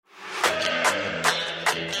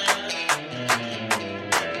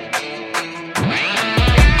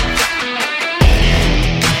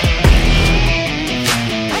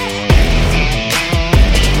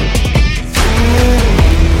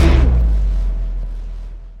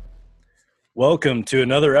Welcome to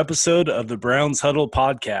another episode of the Browns Huddle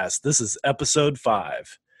Podcast. This is episode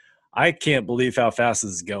 5. I can't believe how fast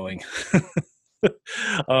this is going.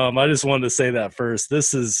 I just wanted to say that first.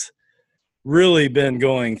 This has really been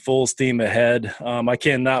going full steam ahead. I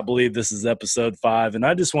cannot believe this is episode 5, and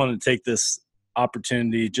I just wanted to take this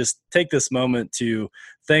opportunity, just take this moment to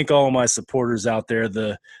thank all of my supporters out there.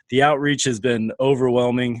 The outreach has been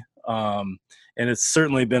overwhelming, and it's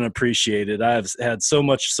certainly been appreciated. I've had so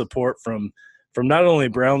much support from not only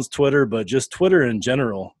Browns Twitter, but just Twitter in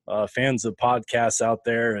general, fans of podcasts out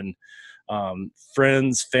there, and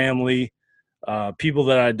friends, family, people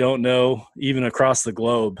that I don't know, even across the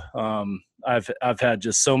globe. I've had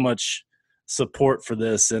just so much support for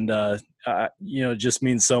this, and it just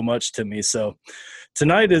means so much to me. So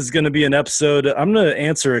tonight is going to be an episode. I'm going to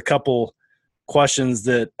answer a couple questions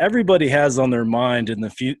that everybody has on their mind in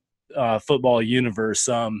the football universe.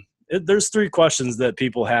 There's 3 questions that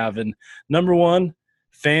people have, and number 1,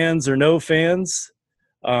 fans or no fans.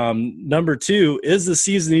 Number 2, is the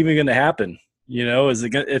season even going to happen?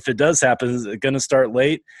 If it does happen, is it going to start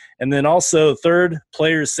late? And then also 3rd,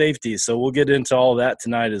 player safety. So we'll get into all that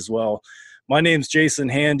tonight as well. My name's Jason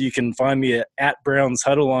Hand. You can find me at Browns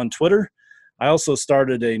Huddle on Twitter. I also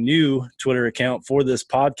started a new Twitter account for this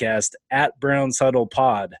podcast at Browns Huddle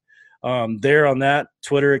Pod. There on that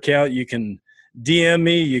Twitter account, you can DM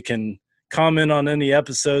me. You can comment on any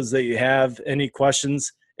episodes that you have, any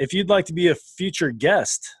questions. If you'd like to be a future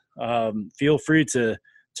guest, feel free to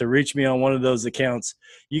reach me on one of those accounts.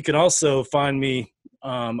 You can also find me.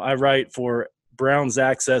 I write for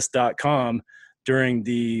brownsaccess.com during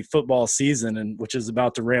the football season, and which is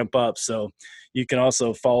about to ramp up. So you can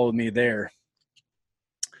also follow me there.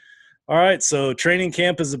 All right, so training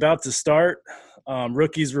camp is about to start.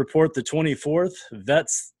 Rookies report the 24th.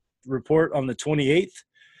 Vets report on the 28th.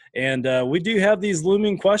 And we do have these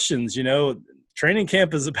looming questions. Training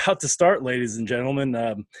camp is about to start, ladies and gentlemen.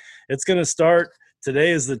 It's going to start.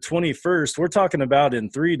 Today is the 21st. We're talking about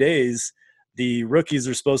in 3 days, the rookies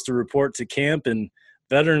are supposed to report to camp, and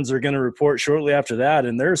veterans are going to report shortly after that.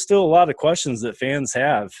 And there are still a lot of questions that fans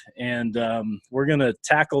have. And we're going to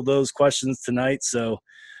tackle those questions tonight. So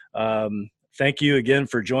thank you again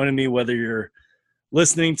for joining me, whether you're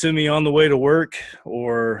listening to me on the way to work,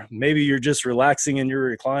 or maybe you're just relaxing in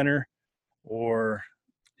your recliner, or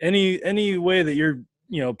any way that you're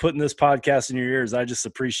putting this podcast in your ears. I just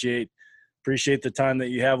appreciate the time that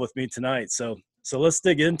you have with me tonight. So let's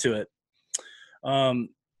dig into it.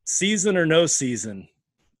 Season or no season?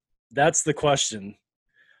 That's the question.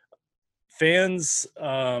 Fans,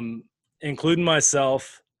 including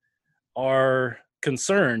myself, are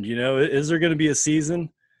concerned. Is there going to be a season?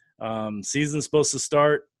 Season's supposed to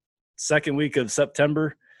start 2nd week of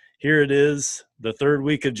September. Here it is, the 3rd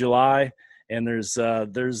week of July, and there's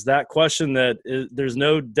that question that there's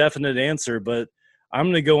no definite answer, but I'm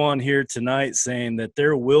going to go on here tonight saying that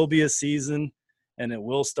there will be a season and it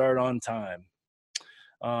will start on time.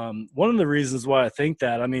 One of the reasons why I think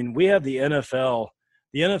that, we have the NFL.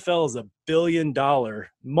 The NFL is a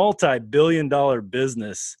multi-billion-dollar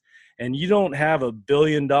business, and you don't have a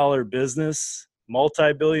billion-dollar business,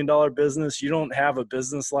 multi-billion-dollar business. You don't have a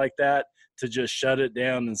business like that to just shut it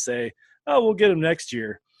down and say, oh, we'll get them next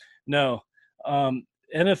year. No,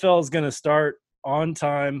 NFL is going to start on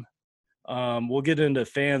time. We'll get into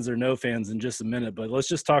fans or no fans in just a minute, but let's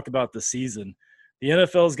just talk about the season. The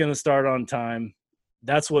NFL is going to start on time.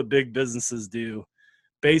 That's what big businesses do.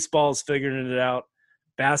 Baseball is figuring it out.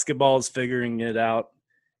 Basketball is figuring it out.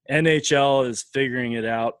 NHL is figuring it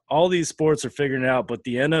out. All these sports are figuring it out, but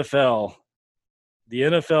the NFL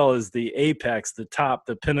is the apex, the top,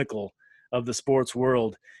 the pinnacle of the sports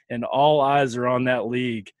world, and all eyes are on that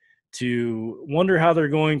league to wonder how they're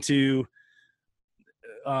going to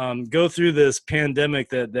go through this pandemic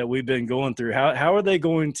that we've been going through. How are they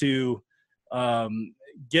going to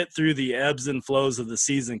get through the ebbs and flows of the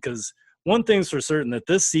season? Because one thing's for certain, that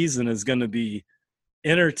this season is going to be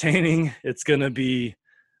entertaining. It's going to be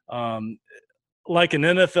like an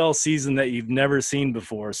NFL season that you've never seen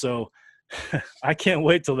before. So I can't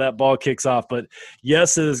wait till that ball kicks off. But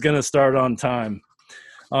yes, it is going to start on time.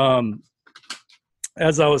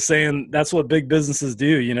 As I was saying, that's what big businesses do.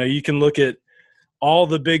 You can look at all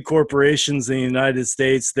the big corporations in the United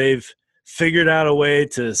States. They've figured out a way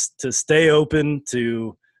to stay open,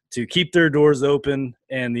 to keep their doors open,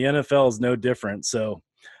 and the NFL is no different. So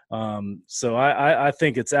I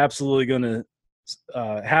think it's absolutely going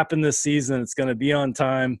to happen this season. It's going to be on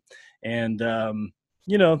time, and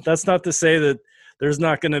that's not to say that there's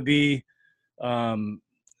not going to be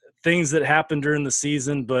things that happen during the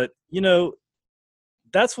season, but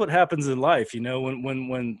that's what happens in life.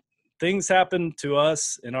 When things happen to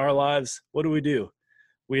us in our lives, what do?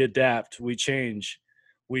 We adapt, we change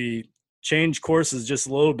courses just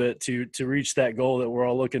a little bit to reach that goal that we're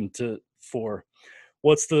all looking for.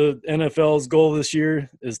 What's the NFL's goal this year?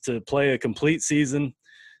 Is to play a complete season,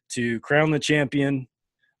 to crown the champion.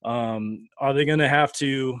 Are they going to have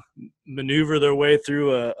to maneuver their way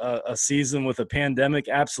through a season with a pandemic?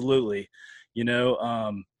 Absolutely.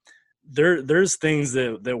 There's things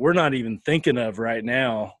that we're not even thinking of right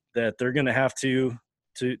now that they're going to have to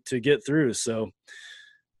get through. So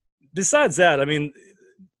besides that, I mean,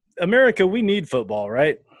 America, we need football,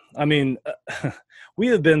 right? I mean, we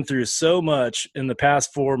have been through so much in the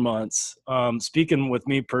past 4 months. Speaking with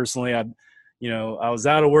me personally, I was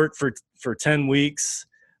out of work for 10 weeks.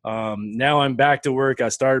 Now I'm back to work. I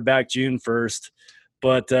started back June 1st,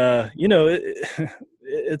 but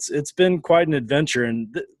it's been quite an adventure,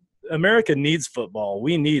 and America needs football.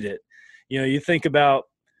 We need it. You think about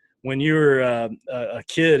when you were a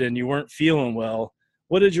kid and you weren't feeling well.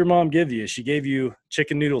 What did your mom give you? She gave you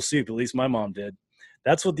chicken noodle soup. At least my mom did.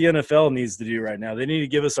 That's what the NFL needs to do right now. They need to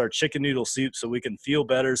give us our chicken noodle soup so we can feel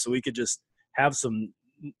better, so we could just have some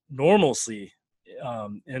normalcy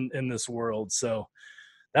in this world. So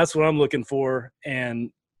that's what I'm looking for.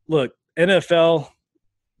 And look, NFL,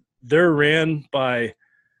 they're ran by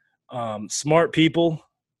smart people.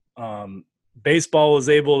 Baseball was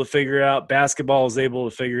able to figure it out. Basketball was able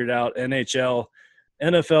to figure it out. NHL,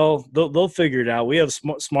 NFL, they'll figure it out. We have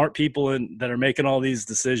smart people that are making all these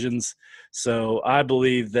decisions. So I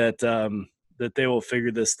believe that that they will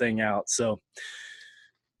figure this thing out. So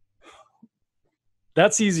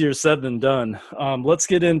that's easier said than done. Let's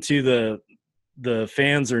get into the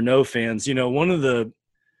fans or no fans. One of the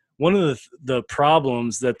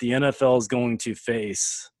problems that the NFL is going to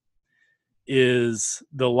face is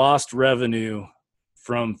the lost revenue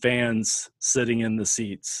from fans sitting in the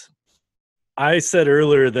seats. I said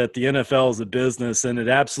earlier that the NFL is a business, and it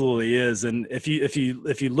absolutely is. And if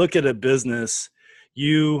you look at a business,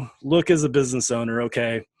 you look as a business owner,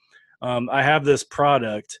 okay, I have this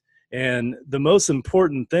product, and the most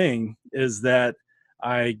important thing is that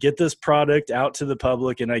I get this product out to the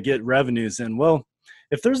public and I get revenues in. Well,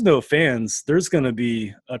 if there's no fans, there's going to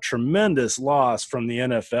be a tremendous loss from the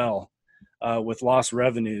NFL with lost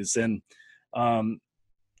revenues. And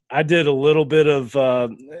I did a little bit of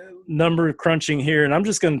number crunching here, and I'm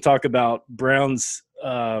just going to talk about Browns.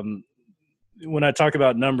 When I talk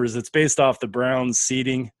about numbers, it's based off the Browns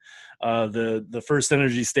seating, the First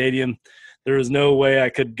Energy Stadium. There was no way I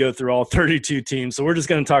could go through all 32 teams. So we're just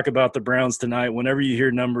going to talk about the Browns tonight. Whenever you hear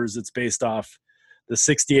numbers, it's based off the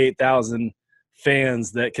 68,000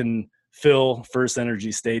 fans that can fill First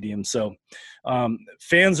Energy Stadium. So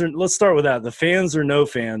let's start with that. The fans or no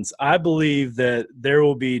fans. I believe that there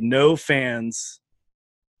will be no fans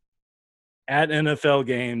at NFL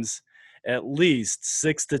games at least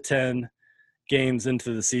 6 to 10 games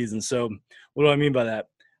into the season. So what do I mean by that?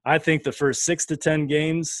 I think the first 6 to 10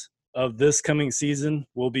 games of this coming season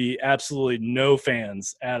will be absolutely no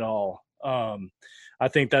fans at all. I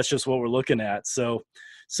think that's just what we're looking at. So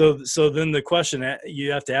then the question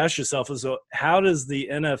you have to ask yourself is, how does the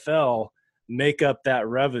NFL make up that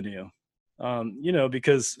revenue?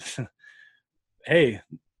 Because, hey,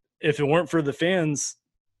 if it weren't for the fans,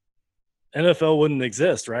 NFL wouldn't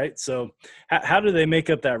exist, right? So how do they make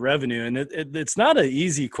up that revenue? And it's not an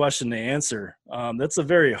easy question to answer. That's a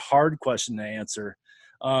very hard question to answer.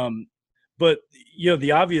 But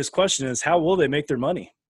the obvious question is, how will they make their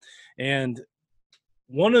money? And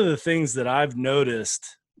one of the things that I've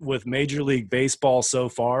noticed with Major League Baseball so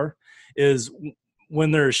far is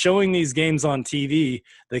when they're showing these games on TV,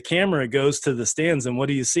 the camera goes to the stands, and what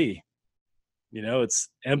do you see? It's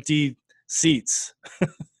empty seats.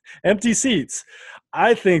 Empty seats.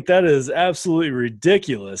 I think that is absolutely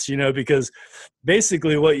ridiculous, because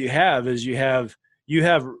basically what you have is you have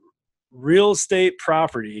real estate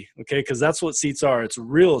property, okay, because that's what seats are. It's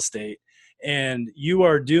real estate, and you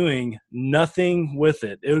are doing nothing with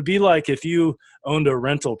it. It would be like if you owned a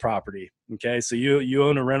rental property, okay? So you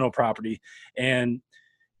own a rental property, and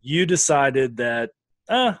you decided that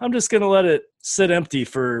I'm just going to let it sit empty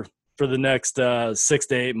for the next 6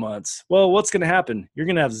 to 8 months. Well, what's going to happen? You're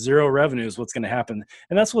going to have zero revenues. What's going to happen?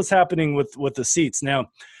 And that's what's happening with the seats. Now,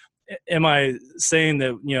 am I saying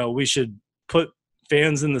that, we should put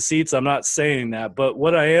fans in the seats? I'm not saying that. But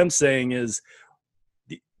what I am saying is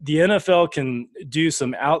the NFL can do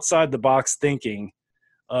some outside the box thinking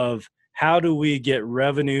of how do we get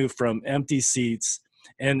revenue from empty seats,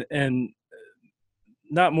 and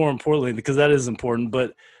not more importantly, because that is important,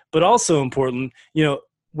 but also important,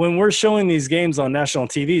 when we're showing these games on national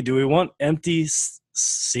TV, do we want empty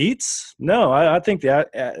Seats? No, I think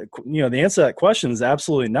that the answer to that question is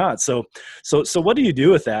absolutely not. So what do you do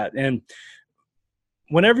with that? And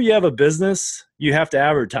whenever you have a business, you have to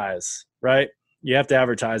advertise, right? You have to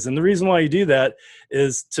advertise, and the reason why you do that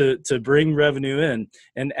is to bring revenue in.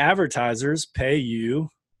 And advertisers pay you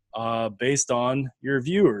based on your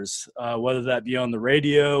viewers, whether that be on the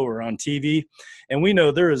radio or on TV. And we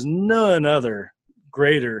know there is none other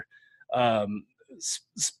greater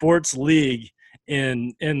sports league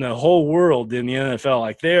in the whole world than the NFL.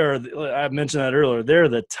 Like I mentioned that earlier, they're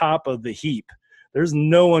the top of the heap. There's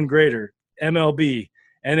no one greater. MLB,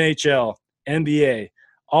 NHL, NBA,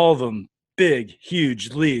 all of them big, huge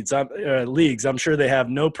leagues. I'm sure they have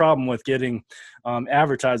no problem with getting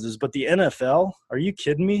advertisers. But the NFL, are you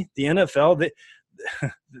kidding me? The NFL,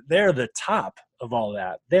 they're the top of all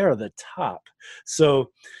that. They're the top. So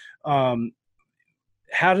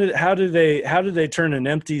how do they turn an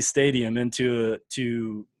empty stadium into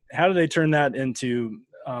how do they turn that into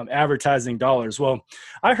advertising dollars? Well,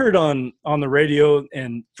 I heard on the radio,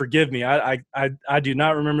 and forgive me, I do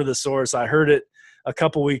not remember the source. I heard it a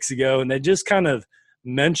couple weeks ago, and they just kind of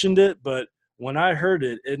mentioned it, but when I heard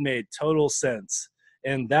it, it made total sense.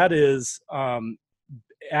 And that is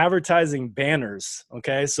advertising banners.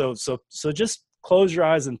 Okay, so just close your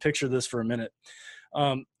eyes and picture this for a minute.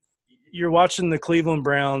 You're watching the Cleveland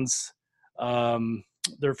Browns.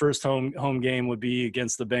 Their first home game would be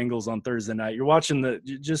against the Bengals on Thursday night. You're watching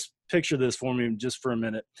just picture this for me just for a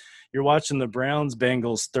minute. You're watching the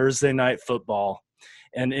Browns-Bengals Thursday night football,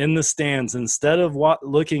 and in the stands, instead of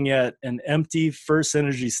looking at an empty First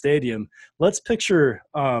Energy Stadium, let's picture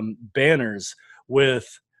banners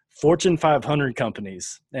with Fortune 500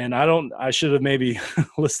 companies. And I should have maybe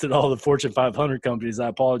listed all the Fortune 500 companies. I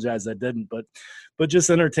apologize I didn't, but just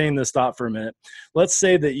entertain this thought for a minute. Let's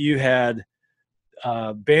say that you had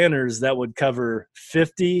banners that would cover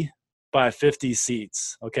 50 by 50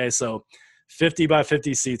 seats. Okay, so 50 by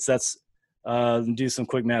 50 seats, that's do some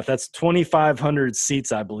quick math. That's 2,500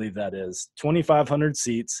 seats, I believe that is. 2,500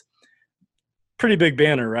 seats. Pretty big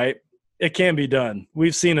banner, right? It can be done.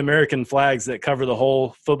 We've seen American flags that cover the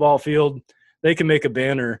whole football field. They can make a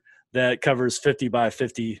banner that covers 50 by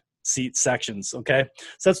 50 seat sections, okay?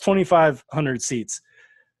 So that's 2,500 seats.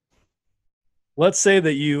 Let's say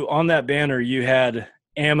that on that banner, you had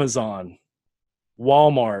Amazon,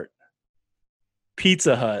 Walmart,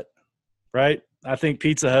 Pizza Hut, right? I think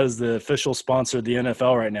Pizza Hut is the official sponsor of the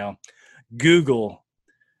NFL right now. Google,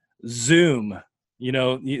 Zoom.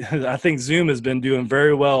 I think Zoom has been doing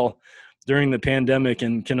very well during the pandemic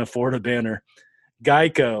and can afford a banner.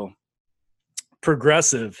 Geico,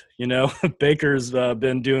 Progressive. Baker's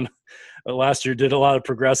been doing last year, did a lot of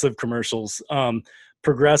Progressive commercials.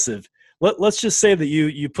 Progressive. Let's just say that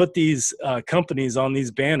you put these companies on these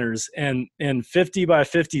banners, and in 50 by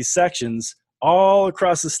 50 sections all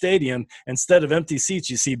across the stadium, instead of empty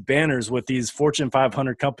seats, you see banners with these Fortune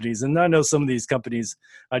 500 companies. And I know some of these companies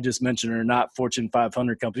I just mentioned are not Fortune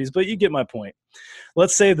 500 companies, but you get my point.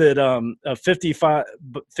 Let's say that a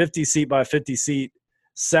 50 seat by 50 seat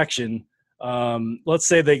section, let's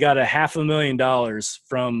say they got $500,000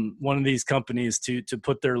 from one of these companies to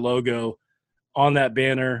put their logo on that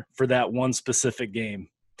banner for that one specific game.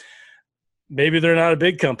 Maybe they're not a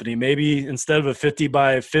big company. Maybe instead of a 50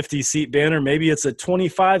 by 50 seat banner, maybe it's a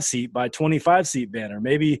 25 seat by 25 seat banner.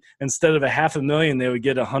 Maybe instead of $500,000, they would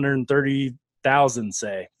get 130,000,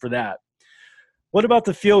 say, for that. What about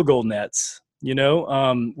the field goal nets?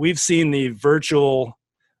 We've seen the virtual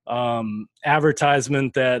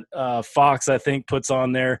advertisement that Fox, I think, puts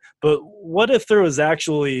on there. But what if there was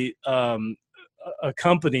actually a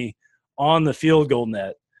company on the field goal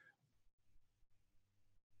net?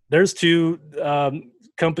 There's two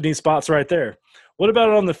company spots right there. What about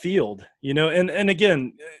on the field? And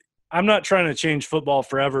again, I'm not trying to change football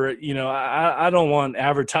forever. I don't want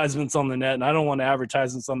advertisements on the net, and I don't want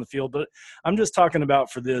advertisements on the field, but I'm just talking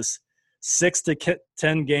about for this 6 to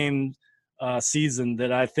 10 game season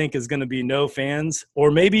that I think is going to be no fans,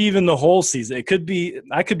 or maybe even the whole season. I could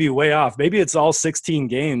be way off. Maybe it's all 16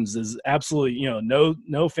 games is absolutely,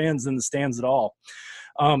 no fans in the stands at all.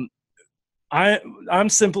 I'm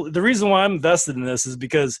simply, the reason why I'm invested in this is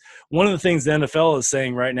because one of the things the NFL is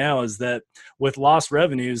saying right now is that with lost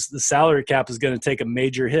revenues, the salary cap is going to take a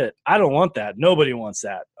major hit. I don't want that. Nobody wants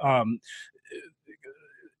that.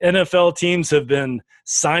 NFL teams have been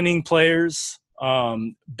signing players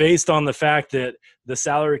based on the fact that the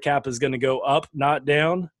salary cap is going to go up, not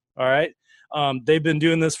down. All right. They've been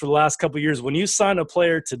doing this for the last couple of years. When you sign a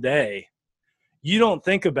player today, you don't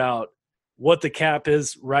think about what the cap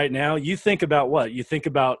is right now. You think about what? You think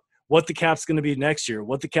about what the cap's going to be next year,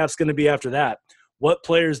 what the cap's going to be after that. What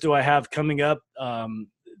players do I have coming up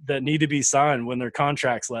that need to be signed when their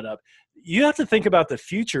contracts let up? You have to think about the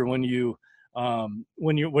future when you're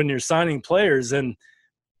signing players, and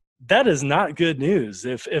that is not good news.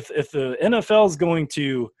 If the NFL is going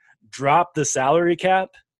to drop the salary cap,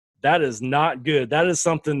 that is not good. That is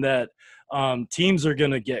something that teams are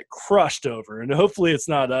going to get crushed over, and hopefully it's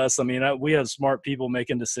not us. I mean, we have smart people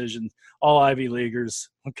making decisions, all Ivy Leaguers.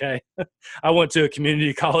 Okay, I went to a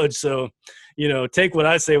community college, so take what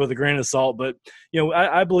I say with a grain of salt. But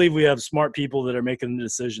I believe we have smart people that are making the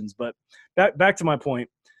decisions. But back to my point.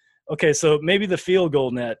 Okay, so maybe the field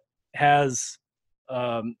goal net has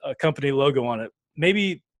a company logo on it.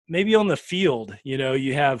 Maybe on the field,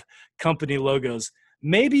 you have company logos.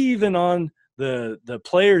 Maybe even on the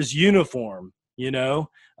player's uniform, you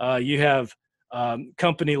have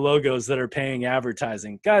company logos that are paying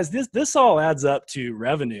advertising. Guys, this all adds up to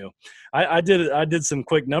revenue. I did some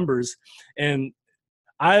quick numbers, and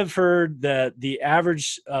I've heard that the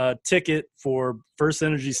average ticket for First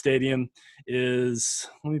Energy Stadium is,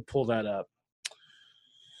 let me pull that up.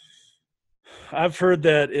 I've heard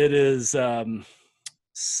that it is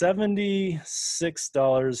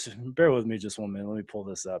 $76. Bear with me just 1 minute. Let me pull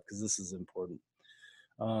this up because this is important.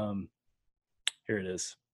 Here it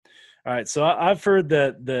is. All right, so I've heard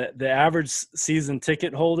that the average season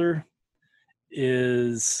ticket holder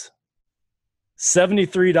is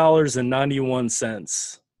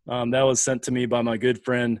 $73.91. That was sent to me by my good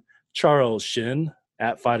friend Charles Shin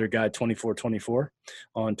at FighterGuy2424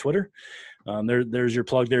 on Twitter. There's your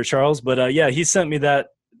plug there, Charles. But he sent me that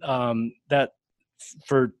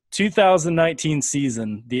for 2019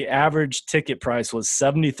 season, the average ticket price was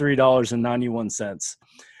 $73.91.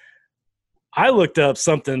 I looked up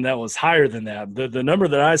something that was higher than that. The number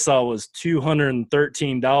that I saw was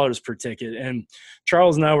 $213 per ticket. And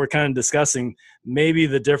Charles and I were kind of discussing maybe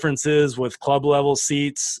the differences with club level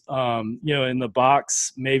seats, in the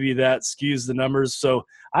box, maybe that skews the numbers. So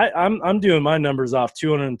I'm doing my numbers off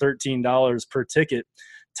 $213 per ticket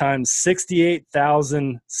times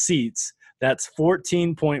 68,000 seats. That's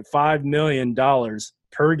 $14.5 million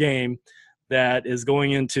per game that is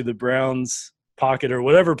going into the Browns' pocket or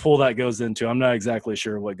whatever pool that goes into. I'm not exactly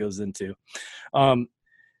sure what goes into.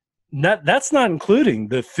 That's not including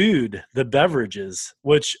the food, the beverages,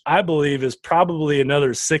 which I believe is probably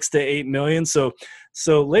another 6 to 8 million. So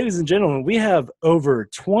ladies and gentlemen, we have over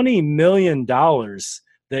 $20 million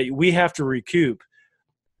that we have to recoup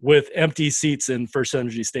with empty seats in First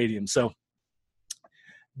Energy Stadium. So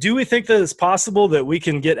do we think that it's possible that we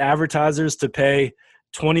can get advertisers to pay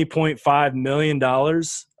 $20.5 million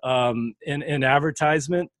in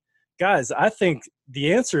advertisement? Guys, I think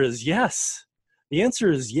the answer is yes. The answer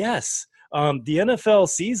is yes. The NFL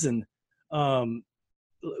season,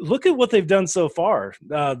 look at what they've done so far.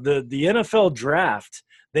 The NFL draft,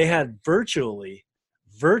 they had virtually,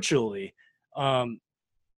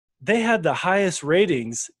 they had the highest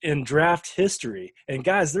ratings in draft history. And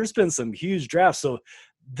guys, there's been some huge drafts. So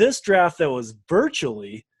this draft that was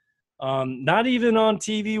virtually, not even on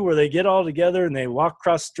TV where they get all together and they walk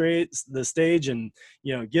across the stage and,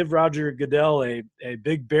 give Roger Goodell a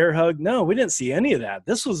big bear hug. No, we didn't see any of that.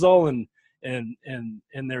 This was all in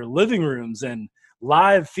their living rooms and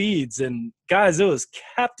live feeds. And guys, it was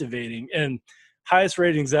captivating and highest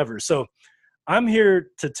ratings ever. So I'm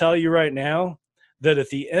here to tell you right now that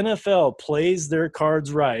if the NFL plays their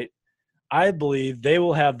cards right, I believe they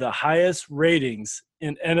will have the highest ratings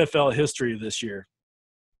in NFL history this year.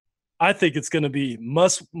 I think it's going to be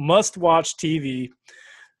must-watch TV.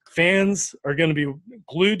 Fans are going to be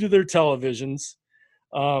glued to their televisions.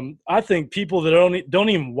 I think people that don't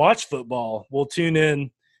even watch football will tune in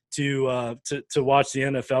to watch the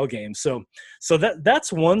NFL game. So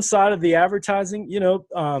that's one side of the advertising.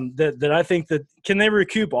 That I think that can they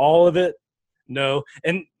recoup all of it? No,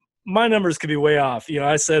 and my numbers could be way off.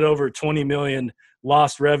 I said over 20 million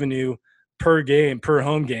lost revenue per game, per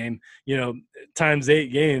home game, times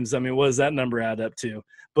 8 games. I mean, what does that number add up to?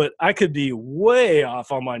 But I could be way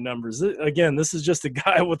off on my numbers. Again, this is just a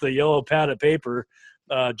guy with a yellow pad of paper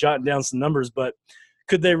jotting down some numbers. But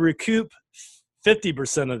could they recoup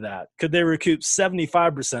 50% of that? Could they recoup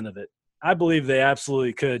 75% of it? I believe they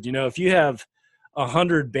absolutely could. If you have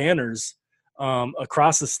 100 banners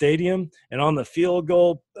across the stadium and on the field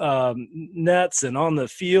goal nets and on the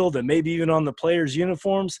field and maybe even on the players'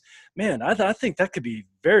 uniforms, man, I think that could be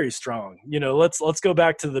very strong. Let's go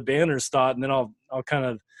back to the banners thought, and then I'll kind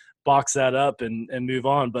of box that up and move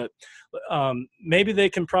on. But maybe they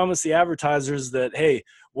can promise the advertisers that, hey,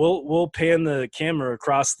 we'll pan the camera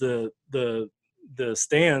across the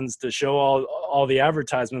stands to show all the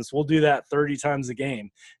advertisements. We'll do that 30 times a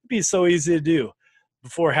game. It'd be so easy to do.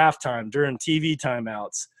 before halftime, during TV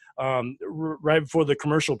timeouts, right before the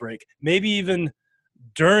commercial break, maybe even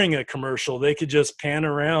during a commercial, they could just pan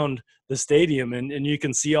around the stadium and you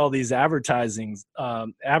can see all these advertisements,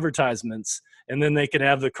 and then they can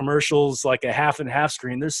have the commercials like a half and half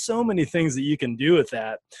screen. There's so many things that you can do with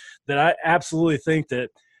that I absolutely think that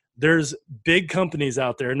there's big companies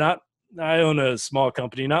out there. I own a small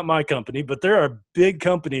company, not my company, but there are big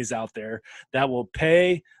companies out there that will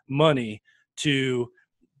pay money to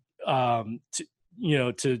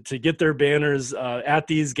get their banners at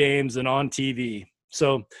these games and on TV.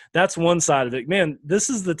 So that's one side of it. Man, this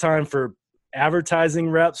is the time for advertising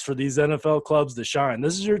reps for these NFL clubs to shine.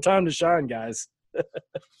 This is your time to shine, guys.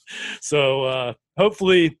 So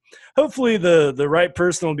hopefully the right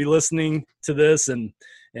person will be listening to this and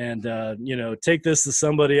take this to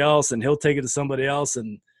somebody else, and he'll take it to somebody else.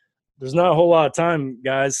 And there's not a whole lot of time,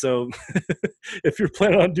 guys. So if you're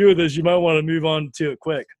planning on doing this, you might want to move on to it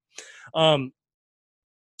quick.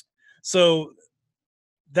 So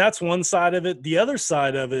that's one side of it. The other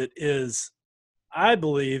side of it is, I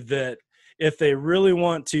believe that if they really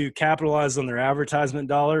want to capitalize on their advertisement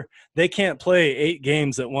dollar, they can't play 8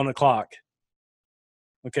 games at 1:00.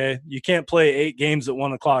 Okay. You can't play 8 games at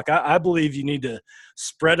 1:00. I believe you need to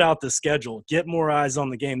spread out the schedule, get more eyes on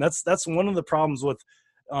the game. That's one of the problems with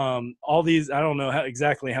all these. I don't know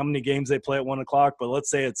exactly how many games they play at 1:00, but let's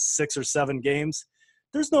say it's 6 or 7 games.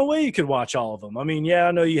 There's no way you could watch all of them. I mean, yeah,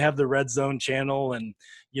 I know you have the Red Zone channel, and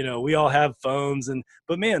we all have phones,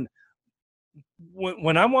 but man,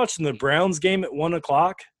 when I'm watching the Browns game at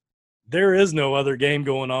 1:00, there is no other game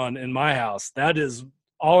going on in my house. That is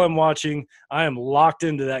all I'm watching. I am locked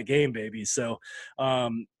into that game, baby. So,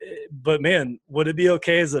 but man, would it be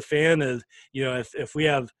okay as a fan if we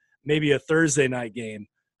have maybe a Thursday night game,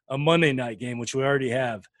 a Monday night game, which we already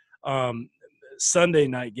have, Sunday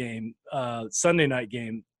night game, Friday night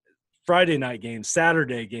game,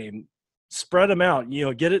 Saturday game, spread them out,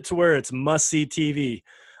 get it to where it's must-see TV,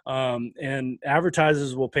 and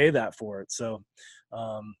advertisers will pay that for it. So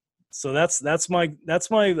that's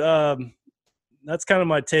kind of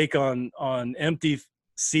my take on empty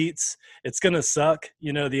seats. It's going to suck. The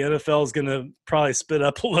NFL is going to probably spit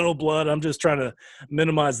up a little blood. I'm just trying to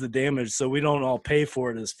minimize the damage so we don't all pay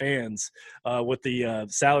for it as fans with the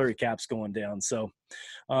salary caps going down. So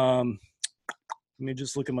let me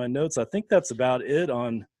just look at my notes. I think that's about it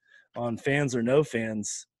on fans or no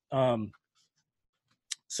fans.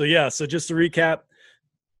 So just to recap,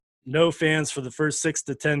 no fans for the first 6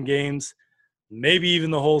 to 10 games, maybe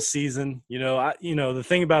even the whole season. The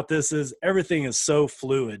thing about this is everything is so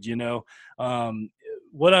fluid.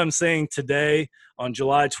 What I'm saying today on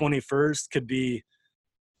July 21st could be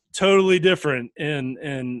totally different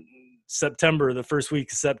in September, the first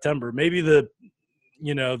week of September. Maybe the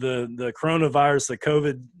coronavirus, the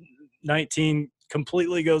COVID-19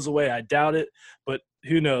 completely goes away. I doubt it, but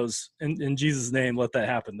who knows? In Jesus' name, let that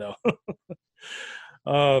happen though.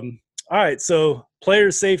 All right. So player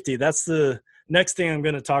safety, that's the next thing I'm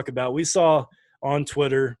going to talk about. We saw on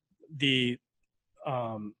Twitter the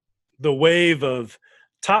wave of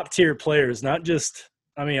top tier players, not just,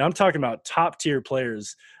 I'm talking about top tier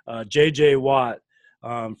players. J.J. Watt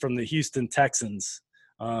from the Houston Texans.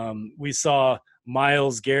 We saw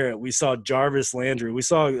Myles Garrett. We saw Jarvis Landry. We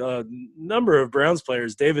saw a number of Browns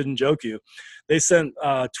players, David Njoku. They sent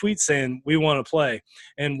tweets saying, we want to play.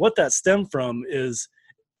 And what that stemmed from is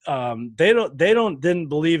they didn't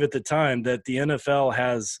believe at the time that the NFL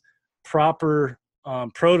has proper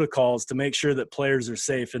protocols to make sure that players are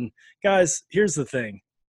safe. And guys, here's the thing.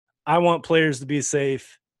 I want players to be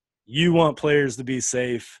safe. You want players to be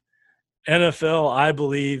safe. NFL, I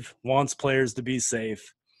believe, wants players to be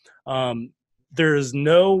safe. There is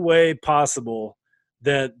no way possible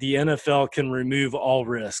that the NFL can remove all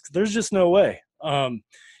risk. There's just no way.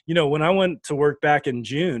 When I went to work back in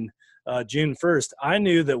June 1st, I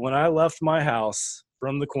knew that when I left my house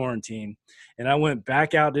from the quarantine and I went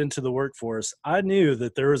back out into the workforce, I knew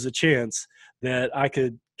that there was a chance that I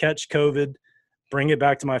could catch COVID, bring it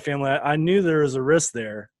back to my family. I knew there was a risk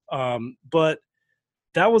there. But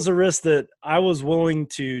that was a risk that I was willing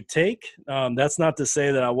to take. That's not to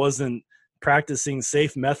say that I wasn't practicing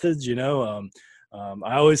safe methods. I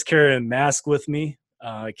always carry a mask with me.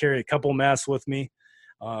 I carry a couple masks with me.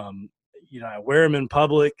 I wear them in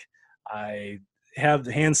public. I have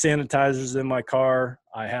the hand sanitizers in my car.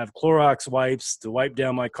 I have Clorox wipes to wipe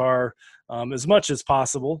down my car as much as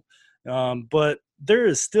possible. But there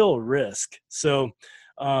is still risk. So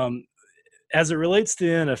as it relates to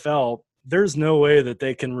the NFL, there's no way that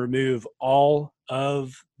they can remove all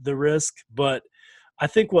of the risk, but I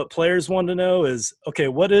think what players want to know is, okay,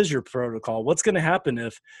 what is your protocol? What's going to happen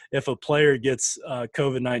if a player gets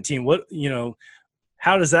COVID-19?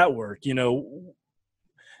 How does that work?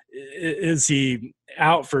 Is he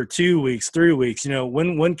out for 2 weeks, 3 weeks?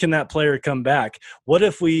 When can that player come back? What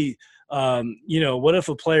if what if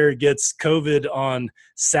a player gets COVID on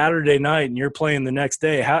Saturday night and you're playing the next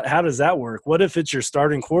day? How does that work? What if it's your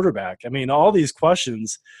starting quarterback? I mean, all these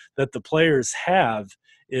questions that the players have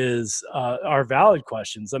are valid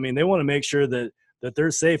questions. I mean, they want to make sure that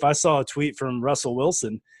they're safe. I saw a tweet from Russell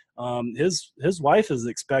Wilson. His wife is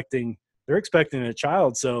they're expecting a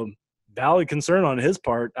child. So valid concern on his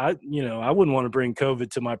part. I wouldn't want to bring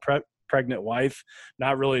COVID to my pregnant wife,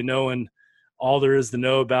 not really knowing all there is to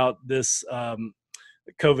know about this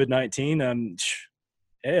COVID-19.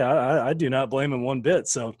 Hey, I do not blame him one bit.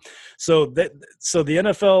 So the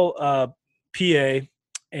NFL PA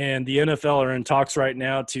and the NFL are in talks right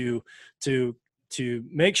now to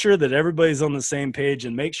make sure that everybody's on the same page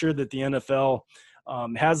and make sure that the NFL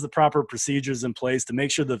has the proper procedures in place to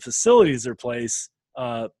make sure the facilities are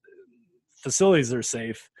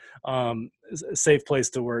safe, a safe place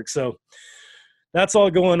to work. So that's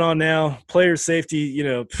all going on now. Player safety,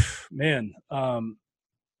 man,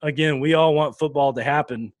 again, we all want football to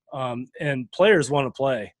happen, and players want to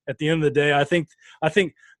play. At the end of the day, I think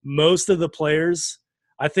most of the players,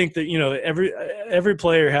 I think that every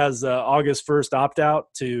player has August 1st opt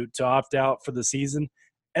out to opt out for the season.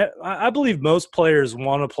 I believe most players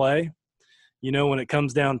want to play. When it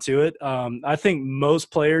comes down to it, I think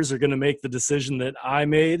most players are going to make the decision that I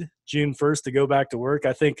made June 1st to go back to work.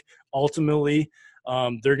 I think ultimately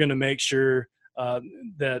they're going to make sure let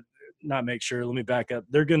me back up.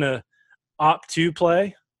 They're going to opt to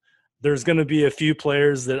play. There's going to be a few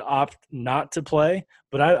players that opt not to play,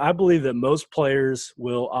 but I believe that most players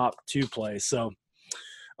will opt to play. So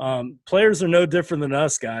players are no different than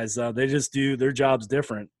us, guys. They just do their jobs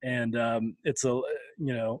different. And it's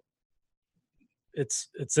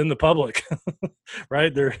in the public,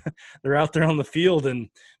 right? They're out there on the field, and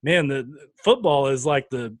man, the football is like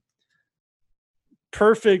the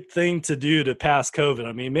perfect thing to do to pass COVID.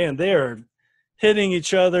 I mean, man, they are hitting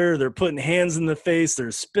each other. They're putting hands in the face.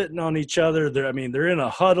 They're spitting on each other. They're in a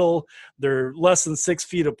huddle. They're less than 6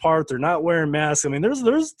 feet apart. They're not wearing masks. I mean, there's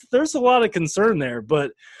a lot of concern there,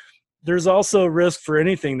 but there's also a risk for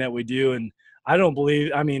anything that we do. And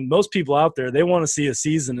most people out there, they want to see a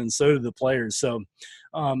season, and so do the players. So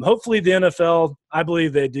hopefully the NFL, I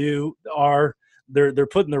believe they they're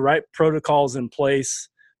putting the right protocols in place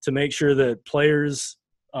to make sure that players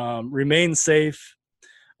remain safe,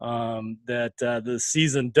 that the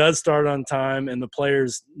season does start on time, and the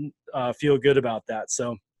players feel good about that.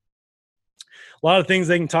 So a lot of things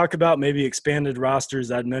they can talk about, maybe expanded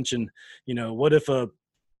rosters. I'd mentioned, what if a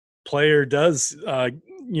player does,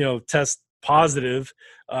 test positive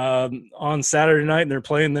on Saturday night and they're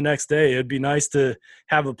playing the next day? It'd be nice to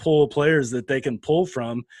have a pool of players that they can pull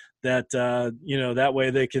from that, that way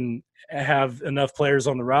they can have enough players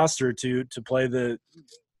on the roster to play the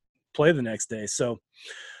next day. So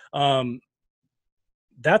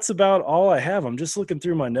that's about all I have. I'm just looking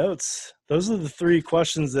through my notes. Those are the three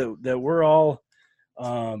questions that we're all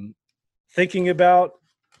thinking about.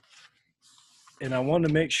 And I wanted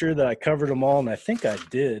to make sure that I covered them all, and I think I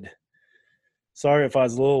did. Sorry if I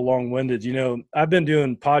was a little long-winded. I've been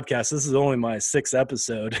doing podcasts. This is only my 6th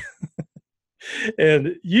episode.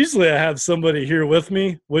 And usually I have somebody here with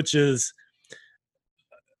me, which is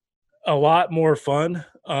a lot more fun.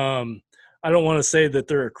 I don't want to say that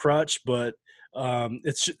they're a crutch, but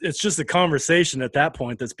it's just a conversation at that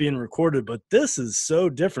point that's being recorded. But this is so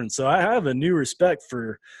different. So I have a new respect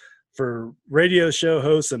for radio show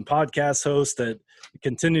hosts and podcast hosts that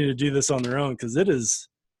continue to do this on their own, because it is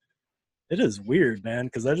weird, man,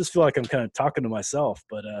 because I just feel like I'm kind of talking to myself.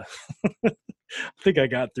 But I think I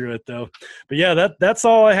got through it, though. But, yeah, that's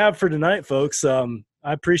all I have for tonight, folks. I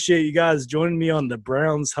appreciate you guys joining me on the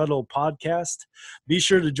Browns Huddle podcast. Be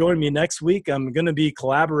sure to join me next week. I'm going to be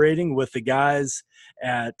collaborating with the guys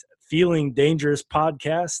at Feeling Dangerous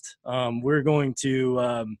podcast. We're going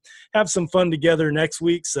to have some fun together next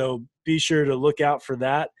week, so be sure to look out for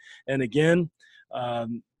that. And again,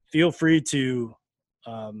 feel free to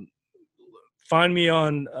find me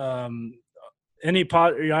on any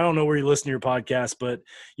pod. I don't know where you listen to your podcast, but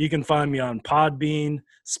you can find me on Podbean,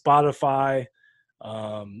 Spotify,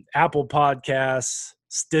 Apple Podcasts,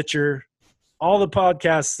 Stitcher, all the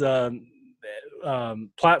podcasts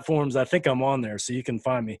platforms. I think I'm on there, so you can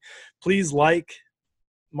find me. Please like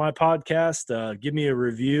my podcast, give me a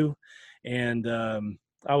review, and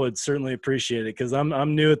I would certainly appreciate it, because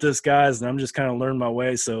I'm new at this, guys, and I'm just kind of learning my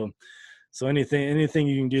way. So So anything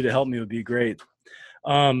you can do to help me would be great.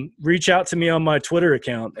 Reach out to me on my Twitter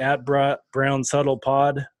account at Browns Huddle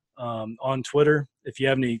Pod on Twitter. If you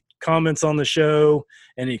have any comments on the show,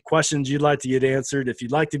 any questions you'd like to get answered, if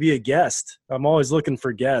you'd like to be a guest, I'm always looking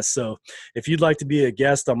for guests. So if you'd like to be a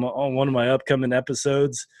guest on one of my upcoming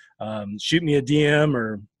episodes, shoot me a DM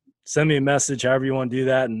or send me a message, however you want to do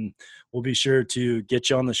that, and we'll be sure to get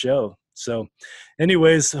you on the show. So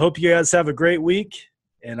anyways, hope you guys have a great week,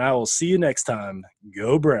 and I will see you next time.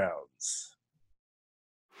 Go Browns.